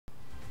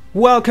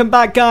Welcome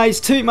back,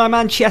 guys, to my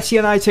Manchester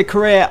United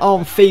career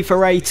on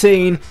FIFA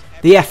 18.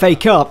 The FA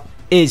Cup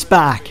is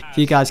back. If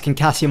you guys can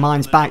cast your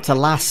minds back to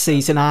last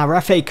season,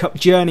 our FA Cup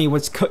journey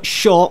was cut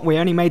short. We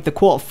only made the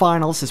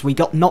quarterfinals as we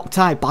got knocked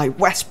out by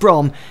West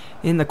Brom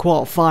in the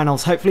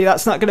quarterfinals. Hopefully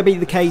that's not going to be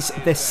the case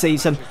this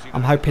season.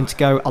 I'm hoping to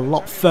go a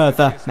lot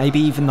further, maybe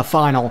even the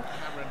final.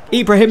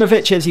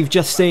 Ibrahimovic, as you've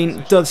just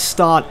seen, does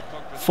start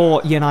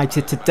for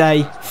United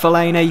today.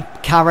 Fellaini,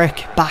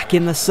 Carrick back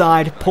in the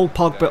side. Paul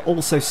Pogba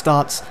also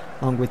starts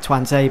along with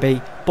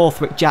Tuanzebe,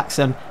 Borthwick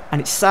Jackson,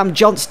 and it's Sam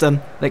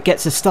Johnston that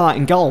gets a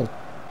starting goal.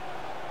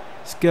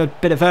 It's a good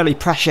bit of early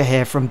pressure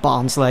here from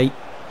Barnsley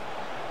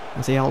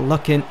as they are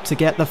looking to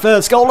get the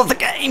first goal of the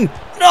game.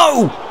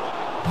 No!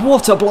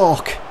 What a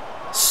block!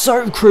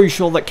 So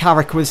crucial that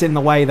Carrick was in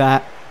the way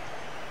there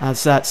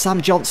as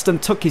Sam Johnston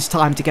took his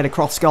time to get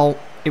across goal.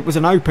 It was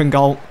an open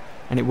goal,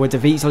 and it would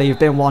have easily have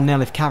been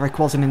 1-0 if Carrick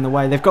wasn't in the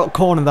way. They've got a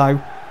corner though,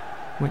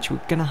 which we're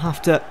going to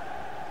have to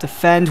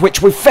defend,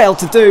 which we failed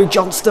to do.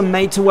 Johnston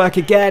made to work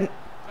again.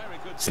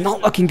 It's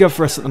not looking good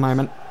for us at the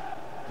moment.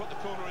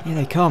 Here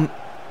they come.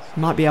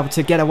 Might be able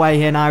to get away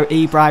here now.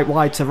 Ibra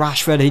wide to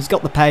Rashford. He's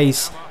got the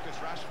pace.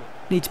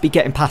 Need to be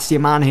getting past your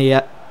man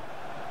here.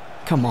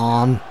 Come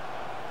on.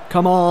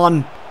 Come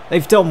on.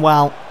 They've done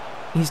well.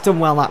 He's done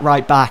well, that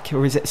right back.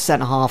 Or is it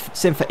centre half?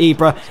 It's in for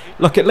Ibra.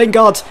 Look at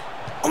Lingard.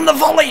 On the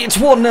volley, it's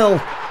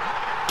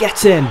 1-0.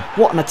 Get in.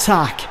 What an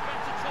attack.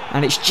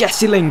 And it's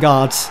Jesse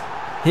Lingard.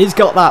 He's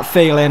got that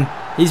feeling.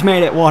 He's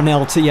made it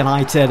 1-0 to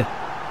United.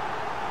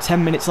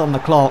 10 minutes on the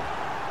clock.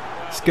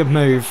 It's a good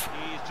move.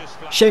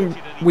 Shame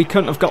we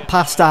couldn't have got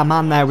past our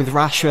man there with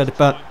Rashford,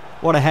 but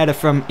what a header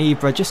from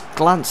Ibra. Just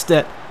glanced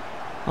it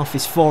off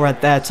his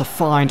forehead there to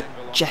find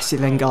Jesse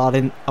Lingard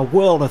in a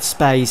world of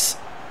space.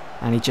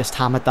 And he just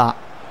hammered that.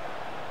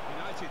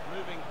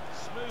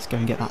 Let's go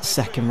and get that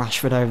second.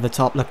 Rashford over the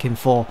top looking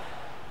for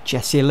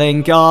Jesse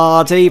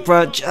Lingard.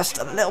 Ibra just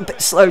a little bit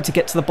slow to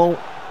get to the ball.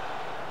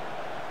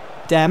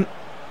 Dem.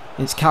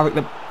 It's Carrick.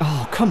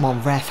 Oh, come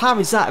on, ref. How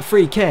is that a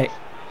free kick?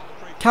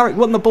 Carrick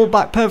won the ball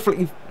back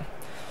perfectly.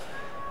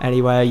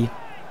 Anyway,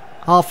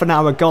 half an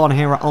hour gone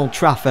here at Old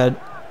Trafford.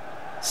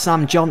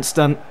 Sam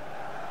Johnston,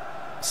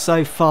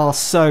 so far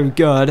so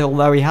good,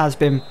 although he has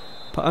been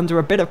put under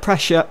a bit of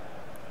pressure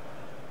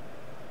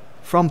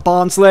from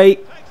Barnsley.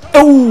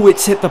 Oh,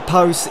 it's hit the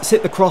post. It's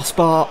hit the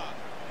crossbar.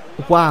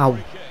 Wow.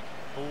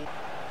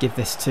 Give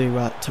this to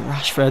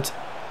Rashford.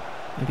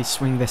 Maybe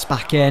swing this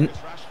back in.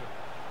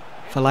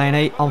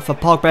 Fellaini on for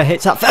Pogba.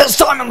 Hits that first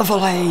time on the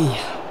volley.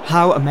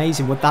 How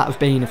amazing would that have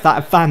been if that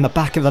had found the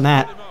back of the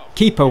net?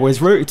 Keeper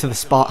was rooted to the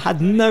spot.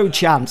 Had no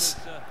chance.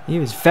 He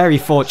was very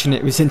fortunate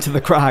it was into the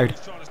crowd.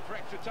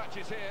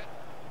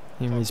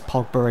 Here is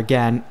Pogba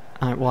again.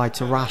 Out wide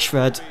to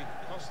Rashford.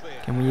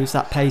 Can we use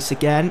that pace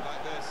again?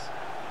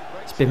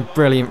 It's been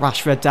brilliant.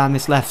 Rashford down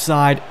this left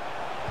side.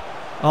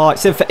 Oh,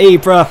 it's in for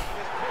Ibra.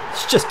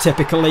 It's just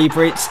typical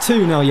Ibra. It's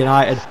 2-0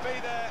 United.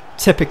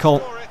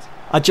 Typical.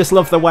 I just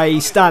love the way he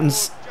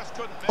stands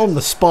on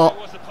the spot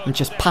and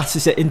just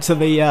passes it into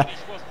the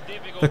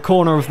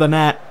corner of the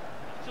net,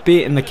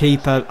 beating the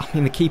keeper. I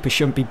mean, the keeper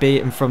shouldn't be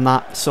beaten from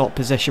that sort of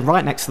position,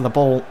 right next to the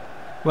ball.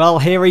 Well,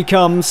 here he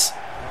comes.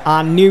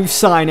 Our new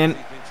signing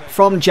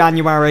from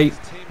January.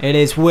 It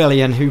is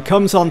Willian, who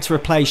comes on to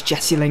replace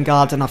Jesse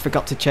Lingard, and I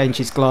forgot to change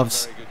his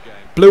gloves.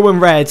 Blue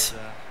and red.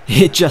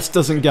 It just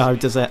doesn't go,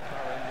 does it?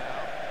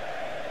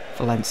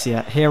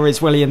 Valencia. Here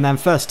is Willian then.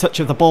 First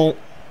touch of the ball.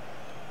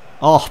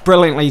 Oh,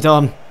 brilliantly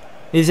done.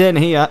 He's in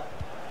here.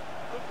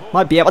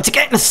 Might be able to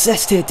get an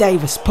assist here.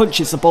 Davis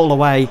punches the ball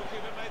away.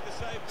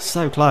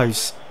 So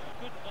close.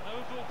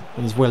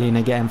 Here's Willian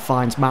again.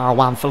 Finds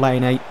Marouane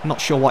Fellaini.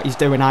 Not sure what he's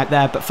doing out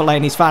there, but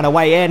Fellaini's found a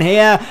way in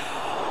here.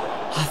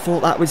 I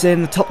thought that was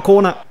in the top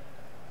corner.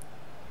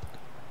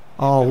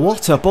 Oh,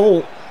 what a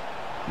ball.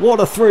 What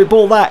a through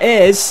ball that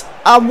is.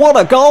 And what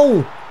a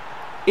goal.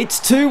 It's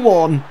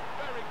 2-1.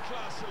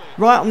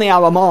 Right on the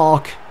hour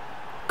mark.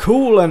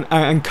 Cool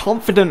and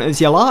confident as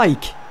you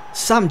like.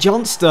 Sam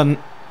Johnston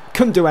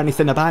couldn't do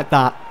anything about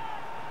that.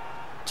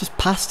 Just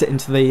passed it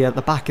into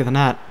the back of the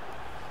net.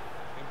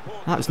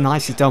 That was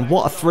nicely done.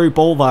 What a through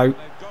ball though.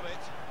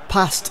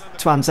 Past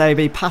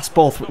Tuanzebe, past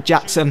Borthwick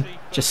Jackson.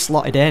 Just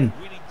slotted in.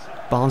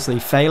 Barnsley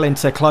failing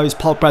to close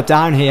Pogba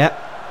down here.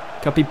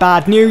 Could be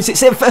bad news.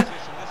 It's in for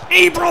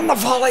Ibra on the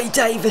volley.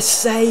 Davis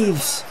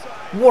saves.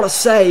 What a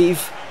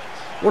save.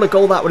 What a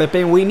goal that would have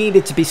been. We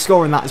needed to be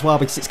scoring that as well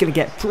because it's going to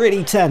get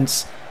pretty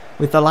tense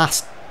with the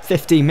last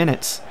 15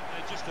 minutes.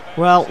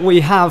 Well,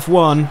 we have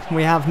won.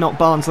 We have knocked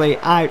Barnsley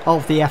out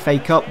of the FA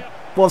Cup.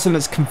 Wasn't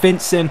as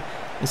convincing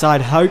as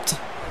I'd hoped,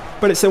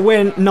 but it's a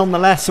win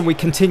nonetheless, and we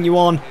continue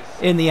on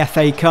in the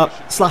FA Cup.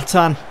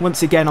 Zlatan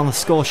once again on the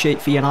score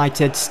sheet for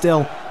United,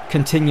 still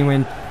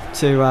continuing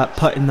to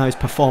put in those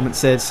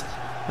performances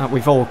that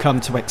we've all come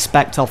to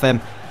expect of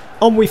him.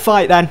 On we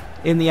fight then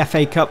in the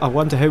FA Cup. I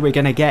wonder who we're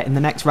going to get in the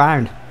next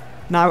round.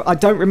 Now, I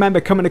don't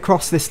remember coming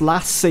across this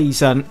last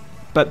season,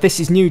 but this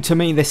is new to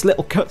me, this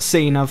little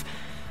cutscene of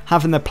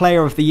having the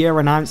player of the year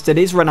announced. It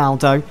is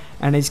Ronaldo,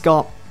 and he's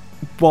got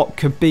what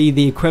could be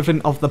the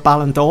equivalent of the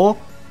Ballon d'Or.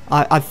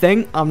 I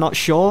think, I'm not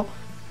sure,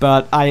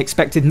 but I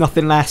expected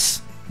nothing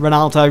less.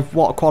 Ronaldo,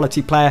 what a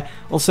quality player.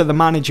 Also, the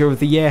manager of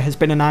the year has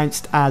been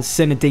announced as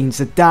Zinedine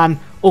Zidane,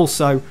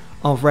 also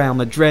of Real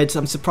Madrid.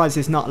 I'm surprised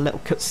there's not a little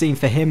cutscene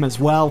for him as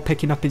well,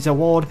 picking up his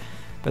award.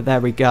 But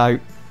there we go.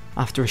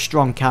 After a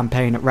strong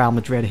campaign at Real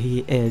Madrid,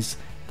 he is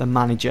the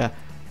manager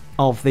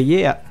of the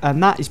year.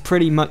 And that is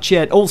pretty much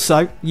it.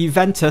 Also,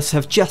 Juventus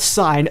have just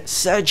signed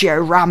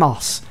Sergio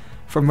Ramos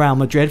from Real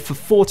Madrid for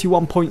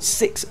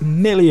 41.6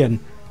 million.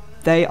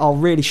 They are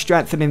really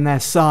strengthening their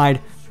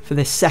side for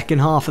this second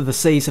half of the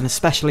season,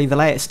 especially the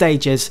later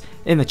stages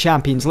in the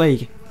Champions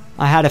League.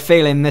 I had a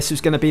feeling this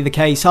was going to be the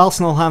case.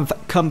 Arsenal have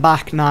come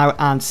back now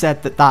and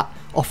said that that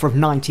offer of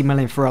 90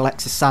 million for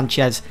Alexis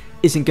Sanchez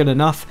isn't good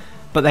enough,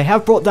 but they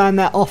have brought down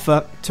their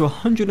offer to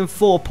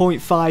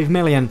 104.5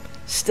 million.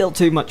 Still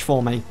too much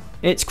for me.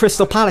 It's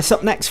Crystal Palace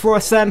up next for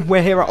us then.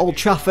 We're here at Old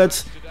Trafford.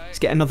 Let's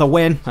get another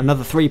win,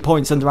 another 3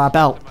 points under our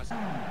belt.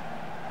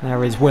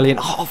 There is Willian.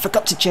 Oh, I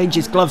forgot to change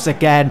his gloves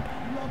again.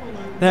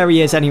 There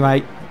he is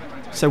anyway.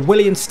 So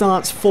Willian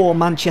starts for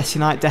Manchester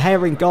United. De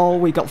Gea in goal.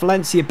 We've got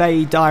Valencia,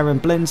 Bay, Dyer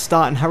and Blind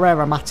starting.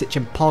 Herrera, Matic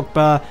and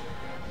Pogba.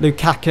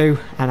 Lukaku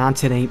and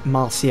Anthony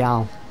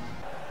Martial.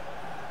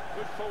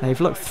 They've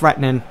looked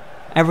threatening.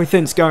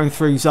 Everything's going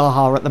through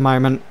Zaha at the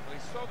moment.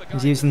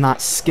 He's using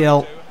that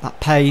skill, that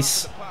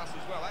pace.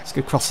 It's a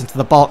good cross into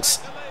the box.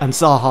 And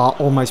Zaha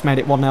almost made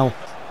it 1-0.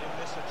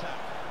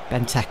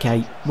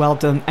 Benteke. Well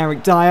done,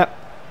 Eric Dyer.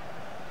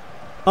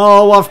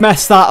 Oh, I've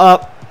messed that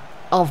up.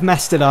 I've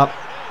messed it up.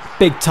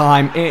 Big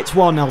time. It's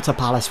 1-0 to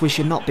Palace. We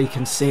should not be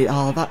conceded.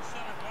 Oh, that...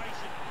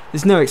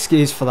 There's no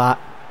excuse for that.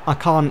 I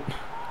can't...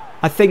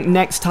 I think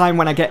next time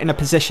when I get in a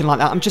position like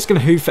that, I'm just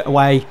going to hoof it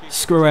away.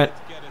 Screw it.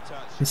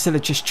 Instead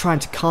of just trying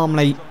to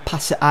calmly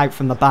pass it out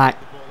from the back.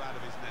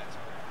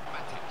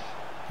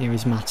 Here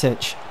is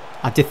Matic.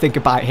 I did think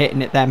about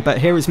hitting it then, but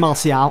here is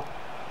Martial.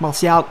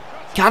 Martial,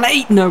 can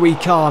he? No, he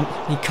can't.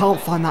 He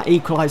can't find that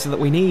equaliser that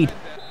we need.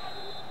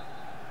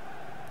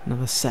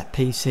 Another set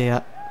piece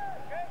here.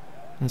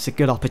 There's a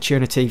good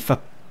opportunity for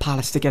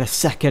Palace to get a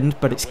second,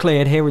 but it's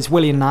cleared. Here is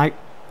Willian now.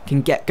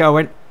 Can get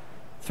going.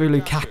 Through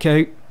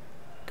Lukaku.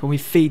 Can we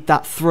feed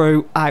that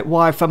through? Out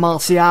wide for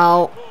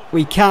Martial.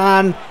 We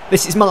can.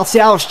 This is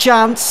Martial's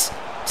chance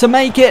to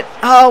make it.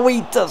 Oh,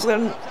 he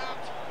doesn't.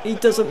 He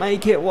doesn't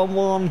make it.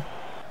 1-1.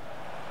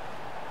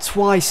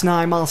 Twice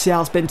now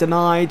Martial's been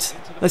denied.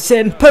 That's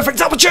in.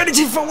 Perfect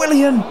opportunity for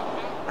Willian.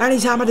 And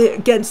he's hammered it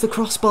against the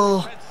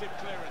crossbar.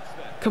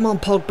 Come on,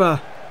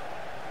 Pogba.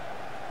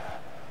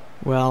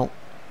 Well,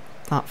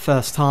 that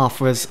first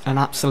half was an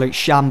absolute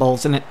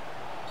shambles, and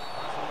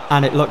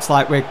it looks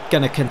like we're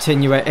going to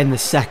continue it in the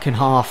second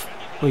half.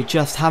 We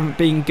just haven't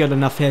been good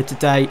enough here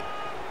today.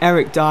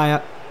 Eric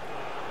Dyer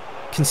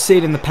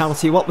conceding the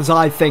penalty. What was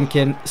I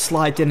thinking?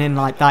 Sliding in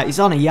like that. He's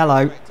on a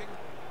yellow.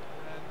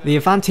 The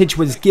advantage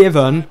was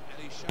given,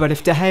 but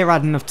if De Gea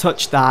hadn't have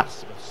touched that,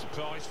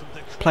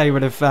 play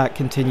would have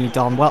continued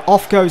on. Well,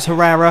 off goes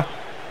Herrera,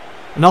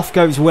 and off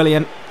goes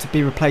Willian to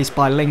be replaced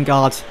by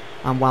Lingard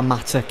and Juan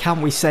Mata.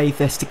 Can we save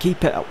this to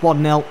keep it at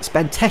 1-0? It's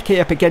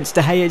Benteke up against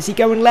De Gea. Is he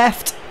going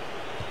left?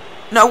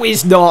 No,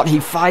 he's not. He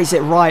fires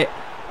it right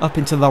up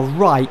into the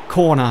right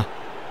corner.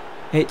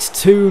 It's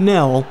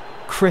 2-0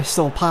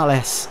 Crystal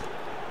Palace.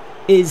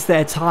 Is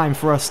there time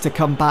for us to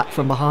come back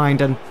from behind?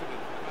 And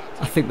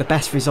I think the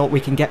best result we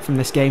can get from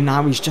this game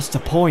now is just a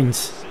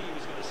point.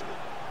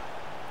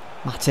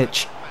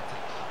 Matic.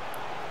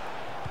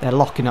 They're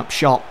locking up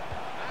shot.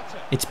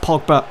 It's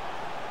Pogba.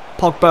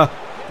 Pogba.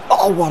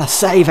 Oh, what a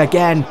save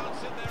again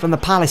from the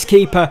Palace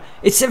keeper.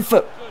 It's in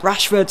for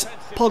Rashford.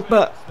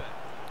 Pogba.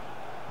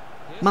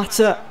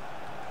 Mata.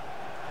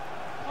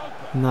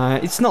 No,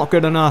 it's not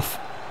good enough.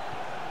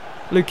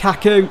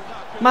 Lukaku.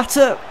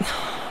 Mata.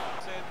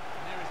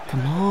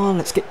 Come on,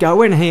 let's get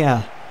going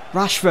here.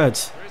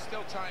 Rashford.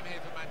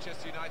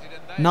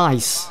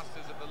 Nice.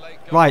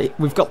 Right,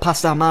 we've got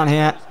past our man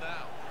here.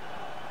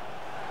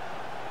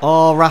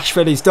 Oh,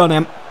 Rashford, he's done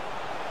him.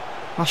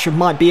 Rashford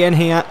might be in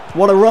here.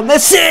 What a run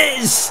this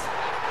is!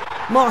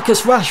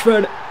 Marcus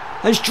Rashford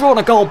has drawn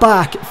a goal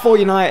back for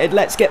United.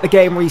 Let's get the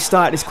game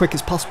restarted as quick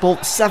as possible.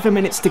 7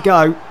 minutes to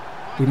go.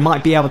 We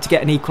might be able to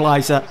get an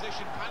equaliser.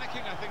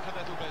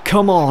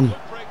 Come on.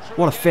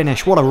 What a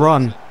finish. What a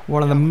run.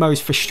 One of the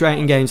most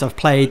frustrating games I've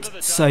played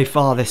so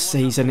far this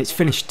season. It's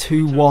finished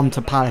 2-1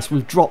 to Palace.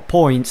 We've dropped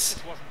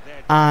points.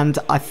 And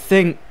I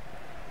think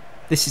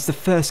this is the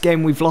first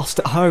game we've lost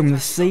at home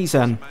this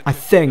season. I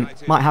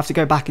think. Might have to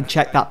go back and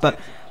check that. But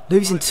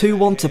losing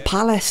 2-1 to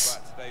Palace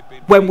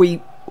when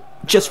we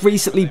just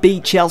recently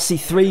beat Chelsea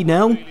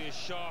 3-0.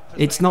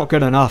 It's not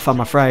good enough, I'm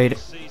afraid.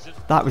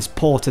 That was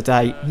poor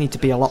today. Need to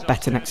be a lot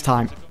better next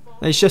time.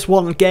 There's just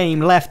one game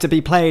left to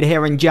be played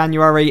here in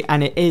January,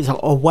 and it is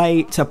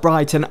away to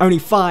Brighton. Only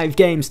 5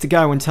 games to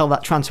go until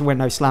that transfer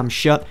window slams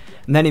shut.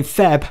 And then in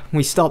Feb,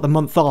 we start the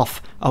month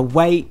off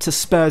away to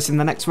Spurs in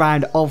the next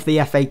round of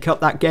the FA Cup.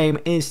 That game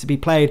is to be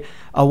played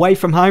away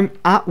from home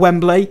at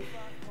Wembley.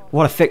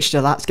 What a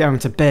fixture that's going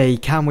to be.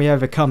 Can we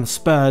overcome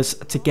Spurs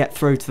to get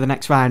through to the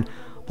next round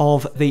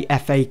of the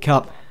FA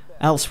Cup?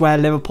 Elsewhere,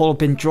 Liverpool have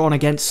been drawn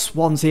against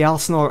Swansea.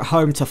 Arsenal are at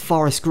home to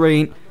Forest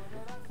Green.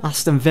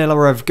 Aston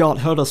Villa have got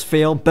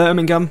Huddersfield.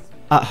 Birmingham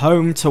at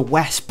home to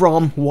West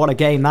Brom. What a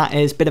game that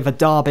is. Bit of a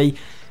derby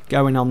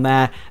going on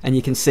there. And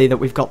you can see that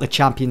we've got the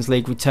Champions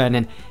League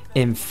returning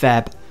in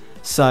Feb.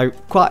 So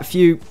quite a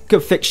few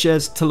good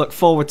fixtures to look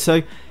forward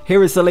to.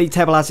 Here is the league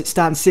table as it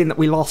stands, seeing that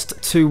we lost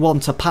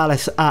 2-1 to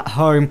Palace at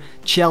home.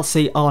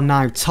 Chelsea are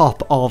now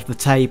top of the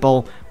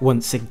table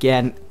once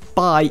again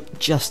by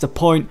just a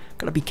point.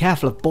 Got to be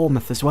careful of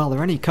Bournemouth as well.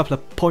 They're only a couple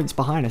of points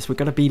behind us. We've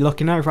got to be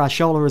looking over our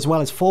shoulder as well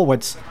as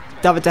forwards.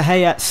 David De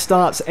Gea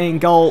starts in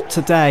goal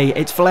today.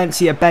 It's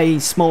Valencia, Bailly,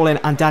 Smalling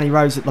and Danny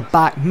Rose at the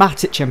back.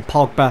 Matic and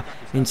Pogba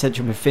in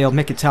central midfield.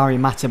 Mkhitaryan,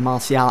 Mata,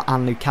 Martial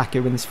and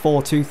Lukaku in this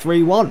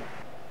 4-2-3-1.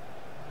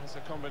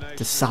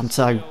 De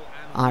Santo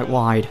out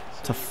wide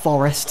to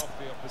Forest.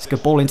 It's a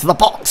good ball into the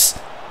box.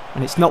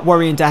 And it's not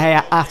worrying De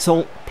Gea at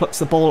all. Plucks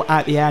the ball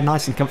out the air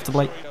nice and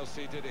comfortably.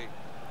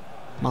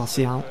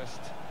 Martial.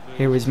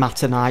 Here is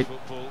Mata now.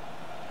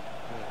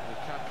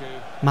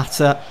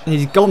 Mata,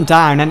 he's gone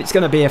down and it's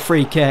going to be a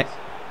free kick.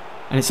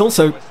 And it's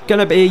also going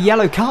to be a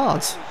yellow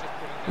card.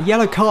 A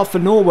yellow card for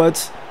Norwood.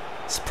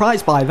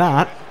 Surprised by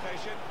that.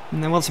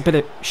 And there was a bit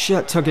of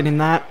shirt tugging in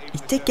that. He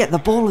did get the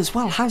ball as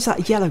well. How's that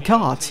a yellow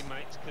card?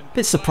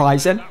 Bit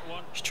surprising.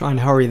 Just try and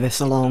hurry this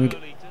along.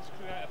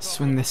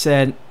 Swing this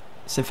in.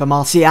 It's in for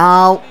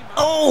Martial.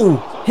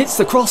 Oh! Hits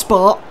the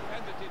crossbar.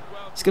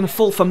 It's going to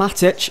fall for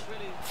Matic.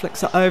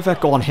 Flicks it over.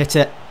 Go on, hit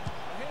it.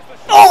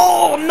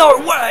 Oh,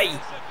 no way!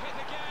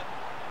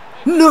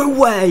 No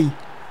way!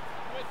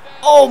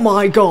 Oh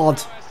my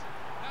god!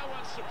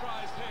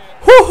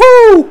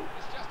 Woohoo!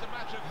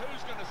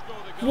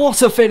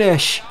 What a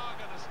finish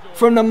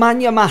from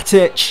Nemanja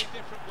Matic.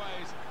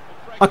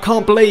 I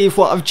can't believe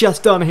what I've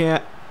just done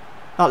here.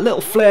 That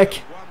little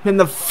flick and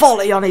the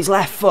volley on his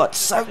left foot.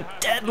 So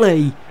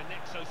deadly.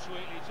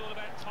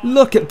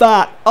 Look at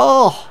that.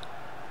 Oh!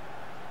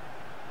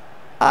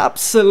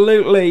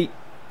 Absolutely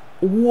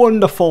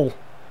wonderful.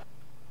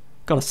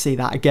 Got to see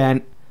that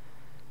again.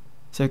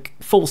 So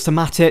falls to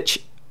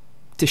Matic.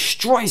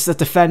 Destroys the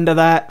defender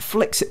there.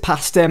 Flicks it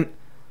past him.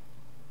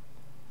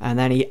 And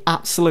then he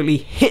absolutely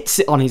hits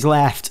it on his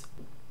left.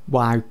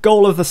 Wow.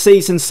 Goal of the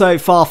season so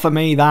far for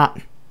me,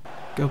 that.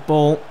 Good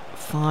ball.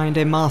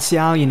 Finding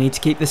Martial. You need to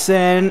keep this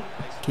in.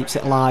 Keeps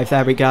it alive.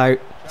 There we go.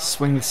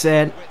 Swing this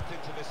in.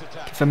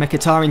 For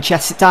Mkhitaryan.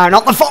 Chests it down.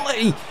 On the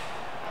volley!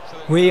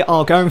 We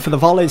are going for the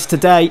volleys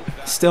today.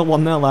 Still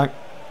 1-0 though.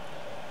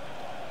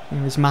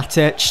 Here's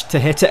Matic to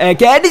hit it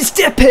again. It's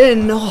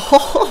dipping!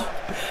 Oh,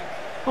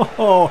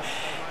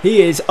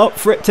 he is up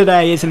for it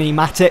today, isn't he,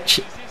 Matic?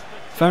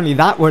 If only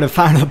that would have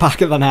found the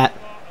back of the net.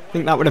 I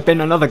think that would have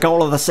been another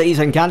goal of the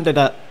season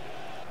candidate.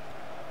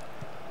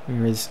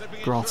 Here is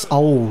Gross.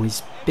 Oh,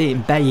 he's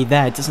beating Bailly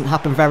there. It doesn't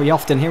happen very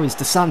often. Here is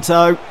De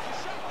Santo.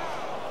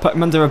 Put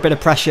him under a bit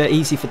of pressure.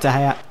 Easy for De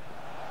Gea.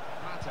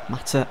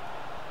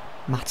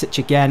 Matic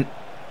again.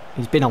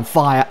 He's been on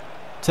fire.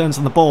 Turns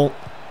on the ball.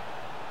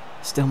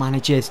 Still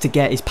manages to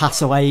get his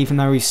pass away even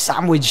though he's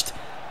sandwiched.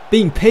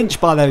 Being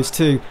pinched by those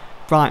two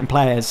Brighton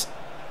players.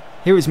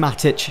 Here is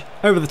Matic.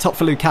 Over the top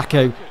for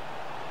Lukaku.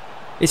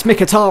 It's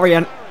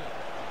Mkhitaryan.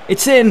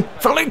 It's in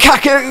for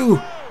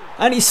Lukaku!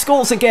 And he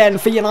scores again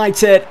for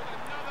United.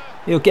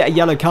 He'll get a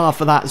yellow card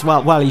for that as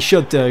well. Well, he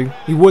should do.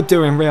 He would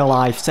do in real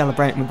life,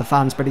 celebrating with the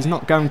fans, but he's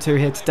not going to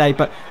here today.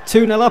 But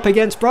 2-0 up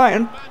against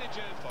Brighton.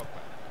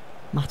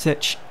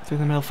 Matic through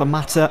the middle for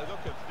Mata.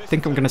 I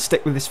think I'm going to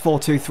stick with this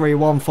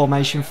 4-2-3-1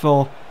 formation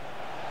for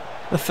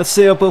the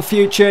foreseeable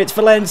future. It's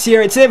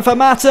Valencia. It's in for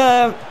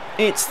Mata.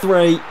 It's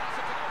 3.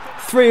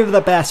 3 of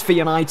the best for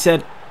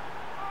United.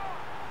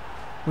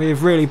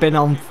 We've really been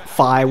on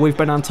fire. We've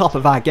been on top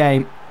of our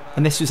game.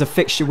 And this was a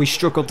fixture we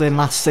struggled in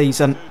last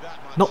season.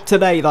 Not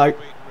today, though.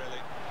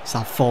 Let's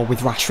have 4 with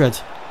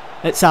Rashford.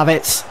 Let's have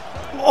it.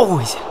 Oh,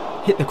 he's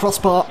hit the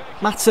crossbar.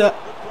 Mata.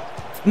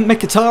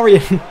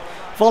 Mkhitaryan.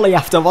 Volley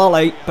after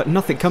volley, but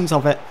nothing comes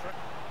of it.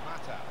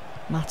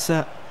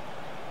 Mata.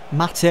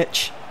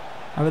 Matic.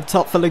 Over the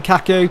top for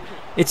Lukaku.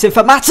 It's in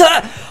for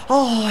Mata.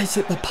 Oh, it's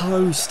at the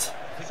post.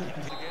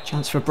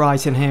 Chance for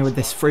Brighton here with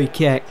this free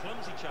kick.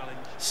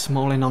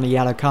 Smalling on a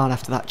yellow card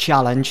after that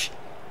challenge.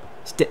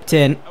 It's dipped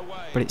in,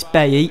 but it's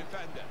Bailly.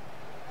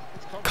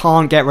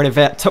 Can't get rid of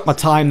it. Took my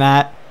time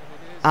there.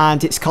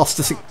 And it's cost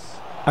us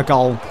a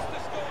goal.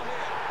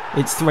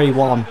 It's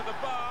 3-1.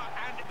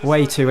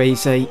 Way too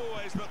easy.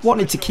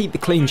 Wanted to keep the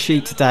clean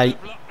sheet today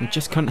and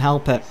just couldn't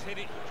help it.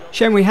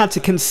 Shame we had to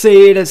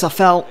concede, as I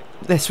felt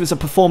this was a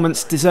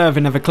performance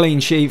deserving of a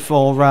clean sheet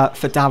for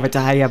David De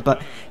Gea,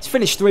 but it's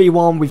finished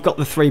 3-1. We've got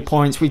the 3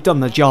 points. We've done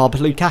the job.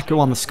 Lukaku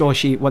on the score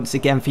sheet once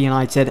again for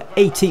United.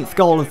 18th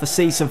goal of the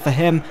season for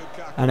him,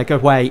 and a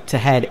good way to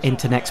head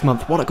into next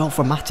month. What a goal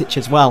from Matic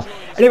as well.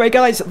 Anyway,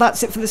 guys,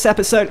 that's it for this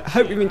episode.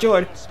 Hope you've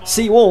enjoyed.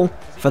 See you all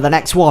for the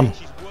next one.